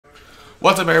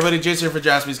What's up, everybody? Jason here for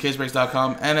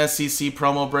JaspysCaseBreaks.com. NSCC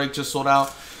promo break just sold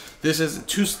out. This is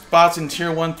 2 spots in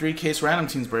Tier 1 3-case random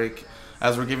teams break,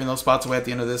 as we're giving those spots away at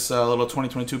the end of this little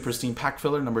 2022 Pristine pack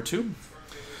filler number 2.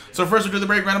 So first we'll do the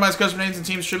break, randomize customer names and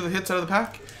teams, strip the hits out of the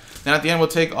pack. Then at the end we'll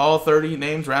take all 30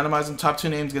 names, randomize them. Top 2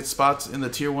 names get spots in the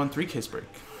Tier 1 3-case break.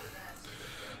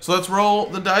 So let's roll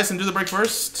the dice and do the break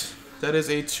first. That is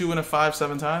a 2 and a 5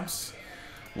 7 times.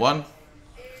 1,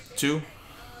 2,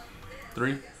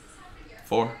 3,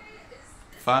 4,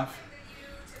 5,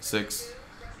 6,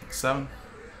 7.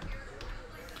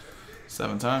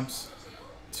 7 times.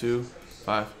 2,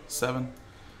 5, 7.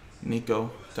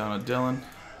 Nico down to Dylan.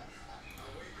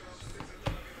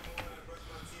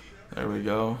 There we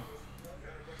go.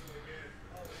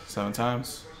 7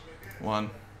 times. 1,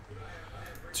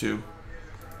 2,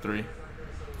 3,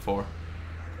 4,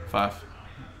 5,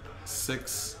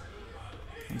 6,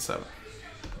 and 7.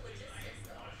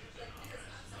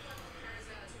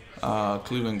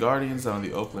 Cleveland Guardians down to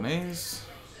the Oakland A's.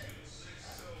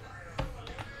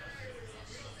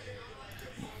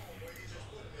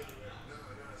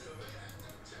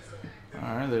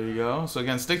 Alright, there you go. So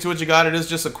again, stick to what you got. It is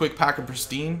just a quick pack of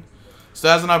Pristine.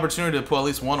 Still has an opportunity to put at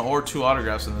least 1 or 2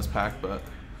 autographs in this pack, but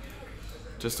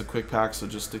just a quick pack, so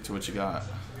just stick to what you got.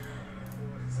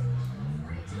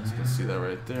 You can see that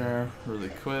right there, really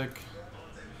quick.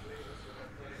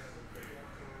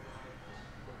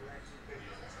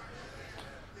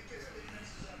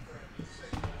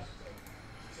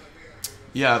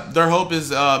 Yeah, their hope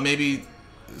is maybe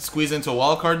squeeze into a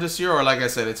wild card this year, or like I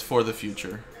said, it's for the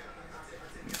future.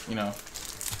 You know,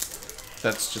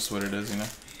 that's just what it is, you know.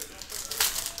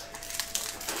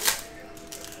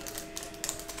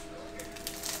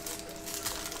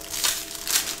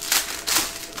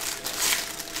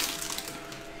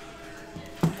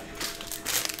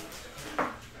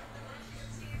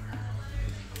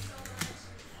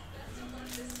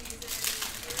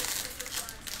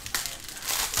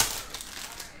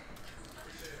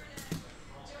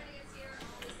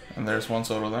 And there's one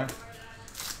Soto there.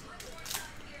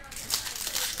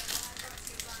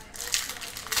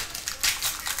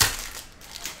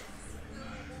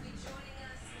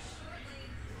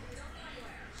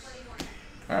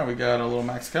 Alright, we got a little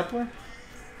Max Kepler.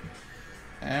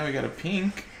 And we got a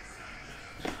pink.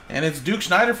 And it's Duke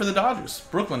Schneider for the Dodgers.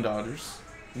 Brooklyn Dodgers.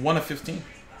 1 of 15.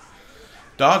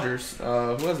 Dodgers. Who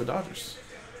has the Dodgers?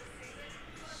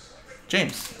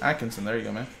 James Atkinson. There you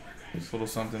go, man. Just a little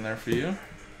something there for you.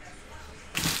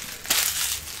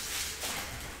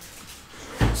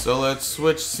 So let's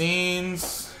switch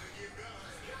scenes,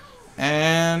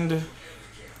 and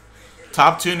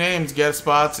top 2 names get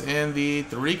spots in the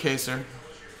 3-caser,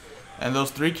 and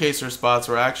those 3-caser spots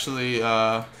were actually,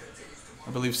 I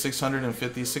believe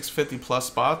 650 plus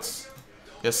spots.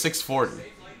 Yeah, 640.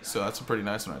 So that's a pretty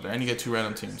nice one right there, and you get 2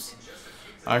 random teams.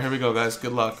 All right, here we go, guys.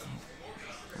 Good luck.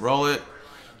 Roll it.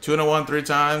 2 and a 1 3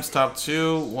 times. Top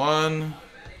 2. 1,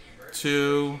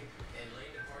 2,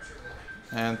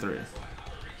 and 3.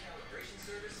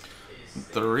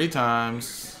 3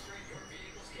 times.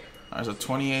 Alright, so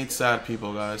 28 sad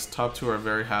people, guys. Top 2 are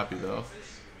very happy, though.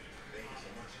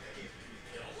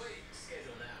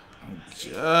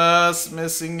 Just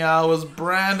missing out was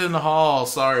Brandon Hall.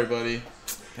 Sorry, buddy.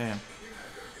 Damn.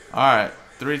 Alright,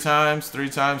 3 times. 3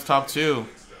 times. Top 2.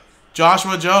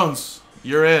 Joshua Jones,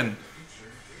 you're in.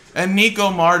 And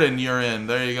Nico Martin, you're in.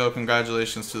 There you go.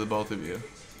 Congratulations to the both of you.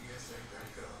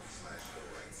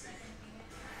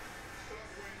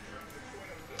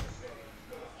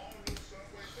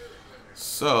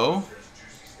 So,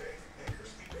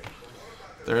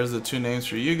 there's the 2 names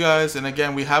for you guys. And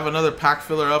again, we have another pack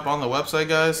filler up on the website,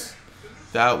 guys,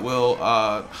 that will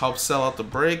help sell out the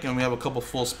break. And we have a couple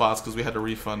full spots because we had to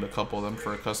refund a couple of them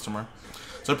for a customer.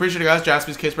 So, appreciate it, guys.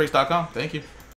 JaspysCaseBreaks.com. Thank you.